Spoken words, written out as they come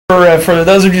For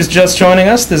those of you just joining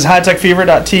us, this is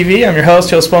HighTechFever.tv. I'm your host,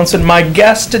 Joost Bonsen. My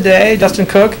guest today, Justin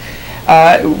Cook.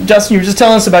 Justin, you were just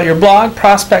telling us about your blog,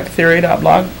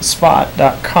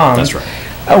 prospecttheory.blogspot.com. That's right.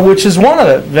 Which is one of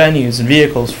the venues and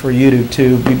vehicles for you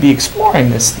to be exploring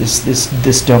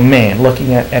this domain,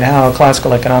 looking at how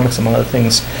classical economics, among other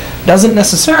things, doesn't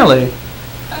necessarily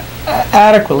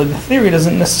adequately, the theory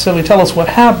doesn't necessarily tell us what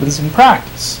happens in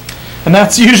practice. And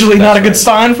that's usually not a good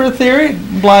sign for a theory. It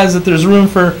implies that there's room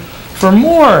for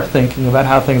more thinking about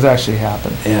how things actually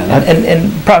happen. Yeah,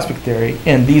 and prospect theory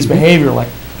and these behavioral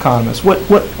economists,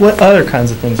 what other kinds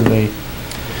of things are they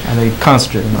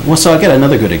concentrating on? Well, so I get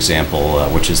another good example,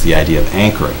 which is the idea of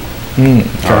anchoring.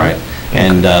 All right,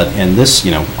 and this,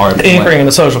 anchoring in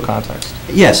a social context.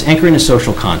 Yes, anchoring in a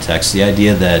social context. The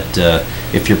idea that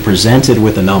if you're presented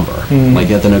with a number,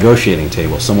 like at the negotiating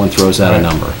table, someone throws out a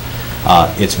number,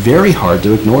 it's very hard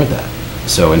to ignore that.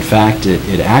 So, in fact,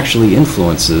 it actually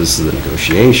influences the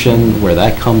negotiation, where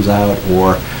that comes out,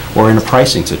 or in a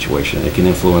pricing situation, it can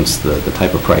influence the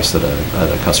type of price that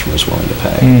a customer is willing to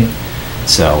pay.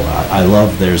 So I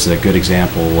love, there's a good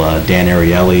example, Dan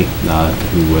Ariely,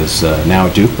 who was now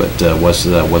at Duke, but was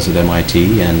at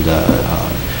MIT, and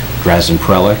Drazden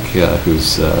Prelec,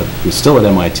 who's still at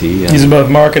MIT. He's both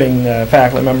marketing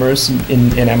faculty members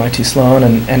in MIT Sloan,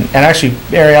 and actually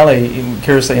Ariely,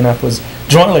 curiously enough, was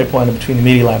jointly appointed between the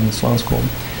Media Lab and the Sloan School.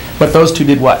 But those two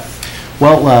did what?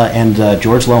 Well,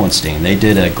 George Loewenstein, they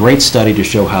did a great study to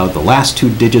show how the last 2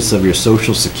 digits of your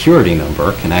Social Security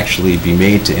number can actually be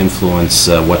made to influence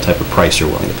what type of price you're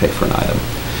willing to pay for an item.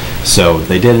 So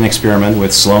they did an experiment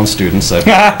with Sloan students.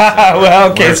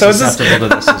 Well, okay, so susceptible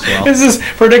to this as well. This is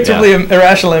predictably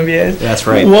irrational MBAs. That's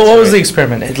right. What was the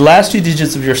experiment? The last 2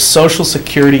 digits of your Social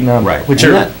Security number, which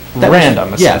are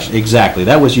random. Yes, exactly.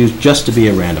 That was used just to be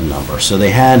a random number. So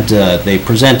they had they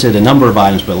presented a number of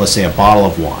items, but let's say a bottle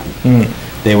of wine.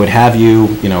 They would have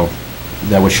you,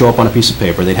 that would show up on a piece of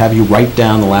paper. They'd have you write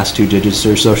down the last 2 digits of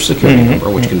your Social Security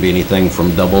number, which can be anything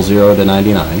from 00 to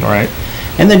 99. Right.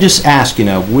 And then just ask,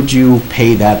 would you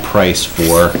pay that price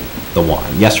for the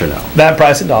wine? Yes or no? That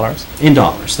price in dollars. In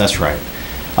dollars, that's right.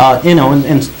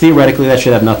 And theoretically that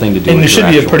should have nothing to do with your actual price.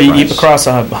 And there should be a pretty across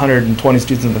 120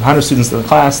 students, 100 students in the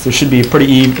class, there should be a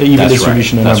pretty even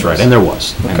distribution of numbers. That's right, and there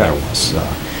was.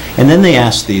 And then they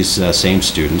asked these same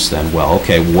students then, well,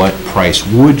 okay, what price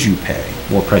would you pay?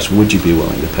 What price would you be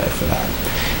willing to pay for that?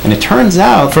 And it turns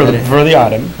out for the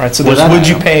item, right? So there's would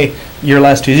you pay your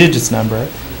last 2 digits number,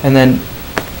 and then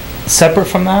separate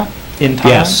from that, in time?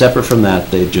 Yeah, separate from that,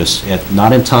 they just,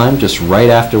 not in time, just right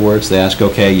afterwards, they ask,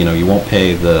 okay, you won't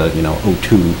pay the,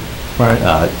 02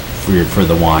 for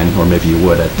the wine, or maybe you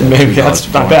would at maybe that's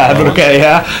not bad, but okay,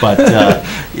 yeah. But,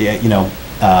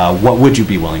 what would you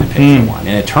be willing to pay for the wine?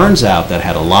 And it turns out that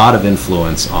had a lot of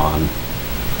influence on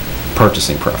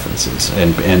purchasing preferences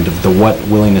and what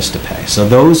willingness to pay. So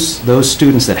those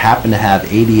students that happen to have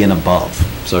 80 and above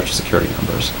Social Security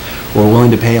numbers were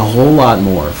willing to pay a whole lot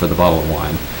more for the bottle of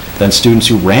wine than students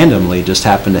who randomly just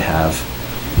happen to have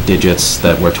digits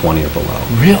that were 20 or below.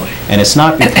 Really? And it's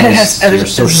not because your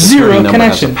Social Security number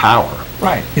has a power.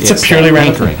 Right. It's a purely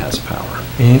random anchoring has power.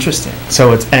 Interesting.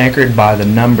 So it's anchored by the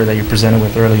number that you're presented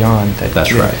with early on.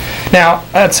 That's right. Now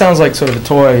that sounds like sort of a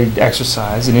toy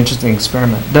exercise, an interesting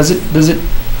experiment. Does it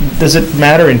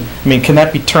matter? Can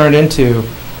that be turned into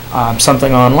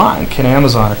something online? Can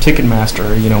Amazon or Ticketmaster,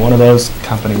 or one of those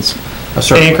companies,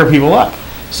 anchor people up?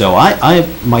 So I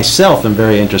myself am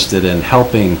very interested in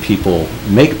helping people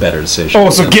make better decisions. Oh,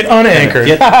 so get unanchored.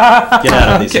 Get out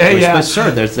of these situations. Yeah. But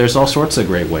sure, there's all sorts of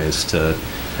great ways to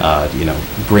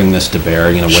bring this to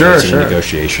bear, whether it's in a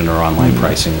negotiation or online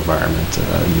pricing environment,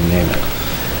 you name it.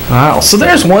 Wow. So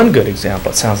there's one good example.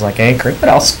 It sounds like anchoring.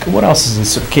 What else is a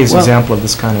sort of case example of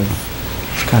this kind of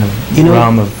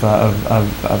realm of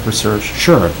research?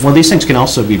 Sure. Well, these things can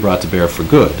also be brought to bear for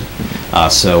good.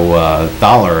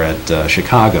 Thaler at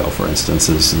Chicago, for instance,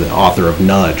 is the author of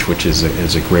Nudge, which is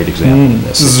a great example of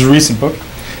this. This is a recent book?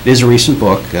 It is a recent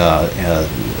book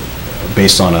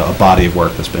based on a body of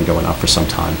work that's been going on for some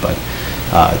time. But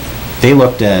they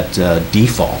looked at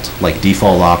default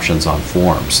options on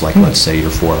forms, like let's say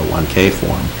your 401k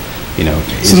form.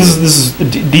 So this is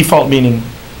default, meaning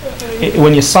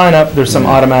when you sign up, there's some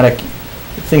automatic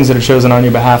things that are chosen on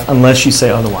your behalf unless you say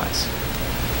otherwise.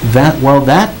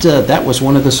 That was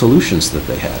one of the solutions that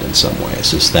they had in some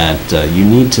ways, is that you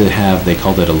need to have, they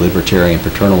called it a libertarian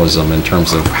paternalism in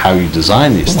terms of how you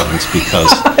design these things,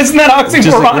 because isn't that oxymoronic? It's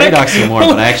just a great oxymoron,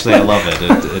 but actually I love it.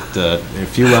 A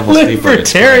few levels deeper.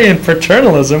 Libertarian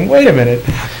paternalism. Wait a minute.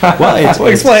 Well,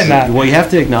 explain that. Well, you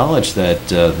have to acknowledge that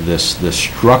the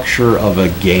structure of a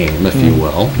game, if you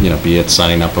will, be it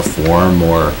signing up a form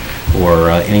or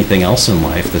anything else in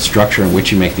life, the structure in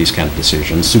which you make these kind of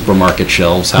decisions, supermarket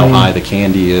shelves, how high the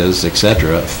candy is,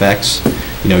 etc., affects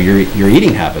your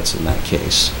eating habits in that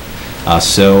case.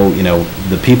 So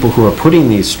the people who are putting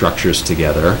these structures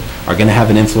together are going to have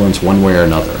an influence one way or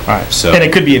another. Right. So, and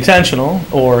it could be intentional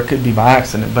or it could be by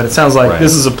accident. But it sounds like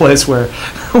this is a place where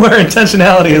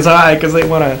intentionality is high because they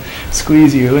want to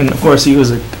squeeze you. And of course, you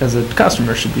as a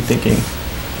customer should be thinking.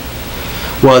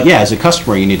 Well, yeah, as a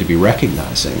customer, you need to be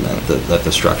recognizing that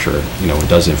the structure,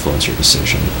 does influence your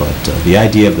decision. But the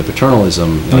idea of the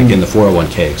paternalism, like in the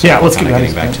 401k example, let's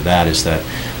getting back to that, is that,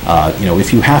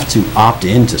 if you have to opt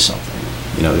into something,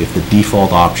 if the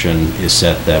default option is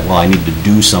set that, well, I need to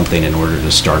do something in order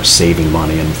to start saving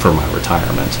money and for my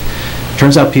retirement,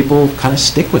 turns out people kind of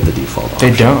stick with the default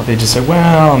option. They don't. They just say,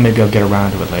 well, maybe I'll get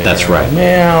around to it later. That's right.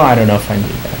 Well, I don't know if I need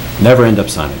that. Never end up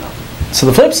signing up. So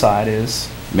the flip side is,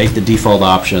 make the default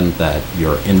option that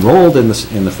you're enrolled in the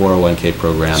 401k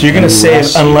program. So you're going to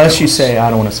save unless you say, I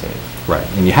don't want to save. Right,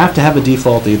 and you have to have a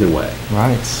default either way.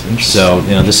 Right, interesting. So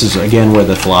this is again where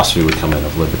the philosophy would come in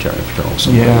of libertarian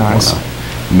paternalism. Yeah, I see.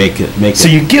 Make so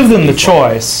you give them the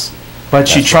choice,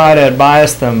 but you try to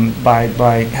bias them by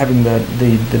having the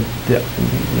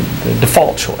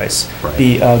default choice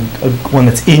be one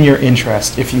that's in your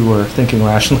interest if you were thinking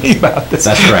rationally about this.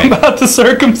 That's right. About the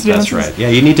circumstances. That's right. Yeah,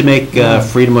 you need to make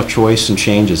freedom of choice and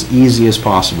change as easy as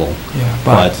possible. Yeah,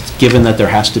 but given that there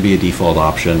has to be a default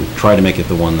option, try to make it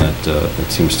the one that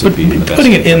seems to be in the best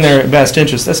putting interest. it in their best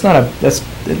interest. That's not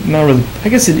really. I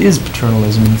guess it is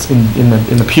paternalism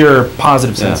in the pure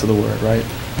positive sense of the word, right?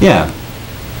 Yeah.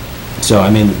 So,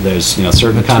 I mean, there's,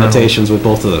 certain connotations with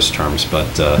both of those terms,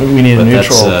 but... we need a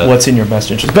neutral, what's in your best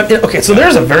interest. But, okay, so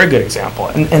there's a very good example.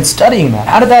 And studying that,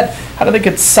 how did that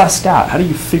get sussed out? How do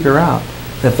you figure out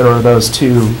that there are those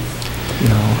two,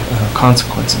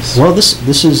 consequences? Well,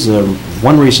 this is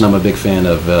one reason I'm a big fan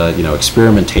of,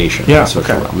 experimentation. Yeah,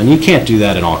 okay. And you can't do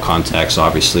that in all contexts.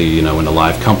 Obviously, in a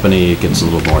live company, it gets a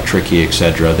little more tricky, et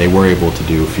cetera. They were able to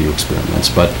do a few experiments,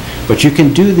 but you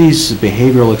can do these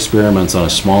behavioral experiments on a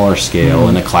smaller scale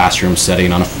in a classroom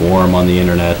setting, on a forum, on the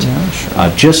internet,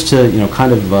 just to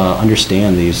kind of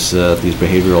understand these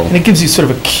behavioral. And it gives you sort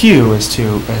of a cue as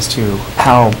to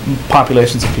how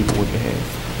populations of people would behave.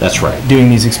 That's right. Doing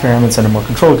these experiments under more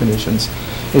controlled conditions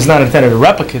is not intended to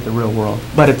replicate the real world,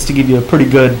 but it's to give you a pretty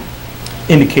good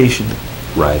indication.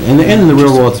 Right, and in the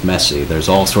real world, it's messy. There's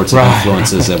all sorts of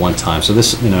influences at one time. So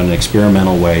this, in an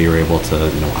experimental way, you're able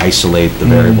to, isolate the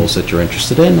variables that you're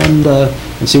interested in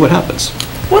and see what happens.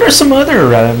 What are some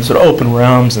other sort of open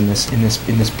realms in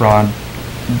this broad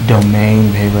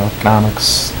domain, behavioral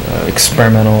economics,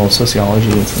 experimental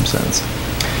sociology in some sense?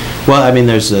 Well, I mean,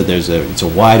 it's a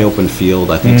wide open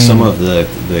field. I think some of the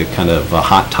kind of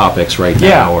hot topics right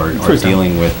now are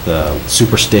dealing with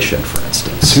superstition, for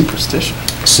instance. Superstition.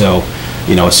 So,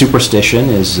 a superstition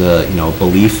is a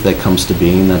belief that comes to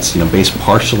being that's based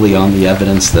partially on the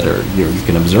evidence that you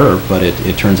can observe, but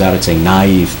it turns out it's a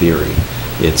naive theory.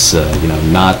 It's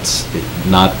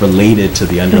not related to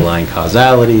the underlying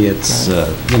causality. It's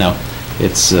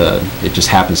it just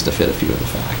happens to fit a few of the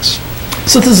facts.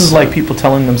 So this is like people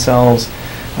telling themselves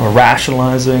or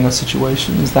rationalizing a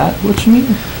situation. Is that what you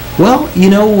mean? Well,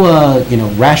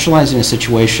 rationalizing a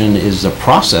situation is a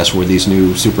process where these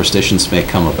new superstitions may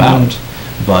come about.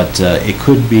 But it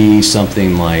could be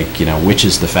something like, which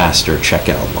is the faster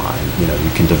checkout line?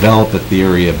 You can develop a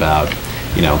theory about,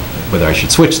 whether I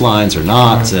should switch lines or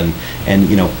not, and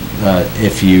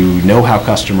if you know how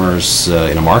customers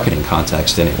in a marketing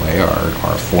context anyway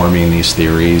are forming these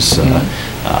theories, and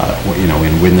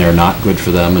when they're not good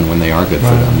for them and when they are good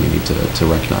for them, you need to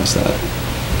recognize that.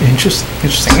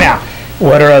 Interesting. Now,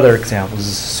 what are other examples?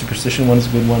 Superstition one is a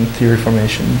good one. Theory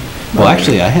formation. Well,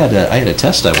 actually, I had a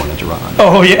test I wanted to run on.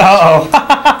 Oh yeah.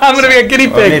 I'm going to be a guinea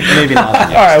pig. Maybe not. All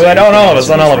right. Well, on all of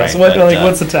us.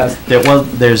 What's the test?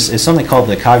 There's something called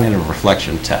the cognitive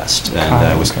reflection test,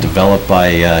 and it was developed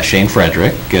by Shane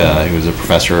Frederick, who was a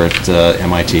professor at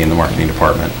MIT in the marketing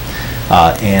department.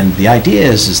 And the idea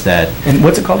is that. And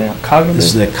what's it called now? Cognitive.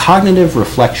 This is the cognitive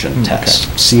reflection test,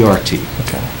 CRT.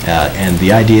 Okay. And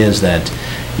the idea is that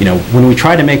when we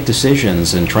try to make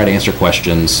decisions and try to answer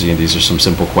questions, these are some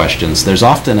simple questions. There's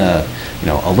often a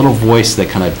little voice that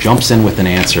kind of jumps in with an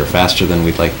answer faster than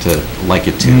we'd like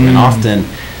it to, and often.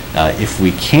 If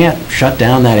we can't shut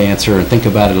down that answer and think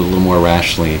about it a little more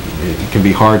rationally, it can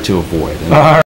be hard to avoid. And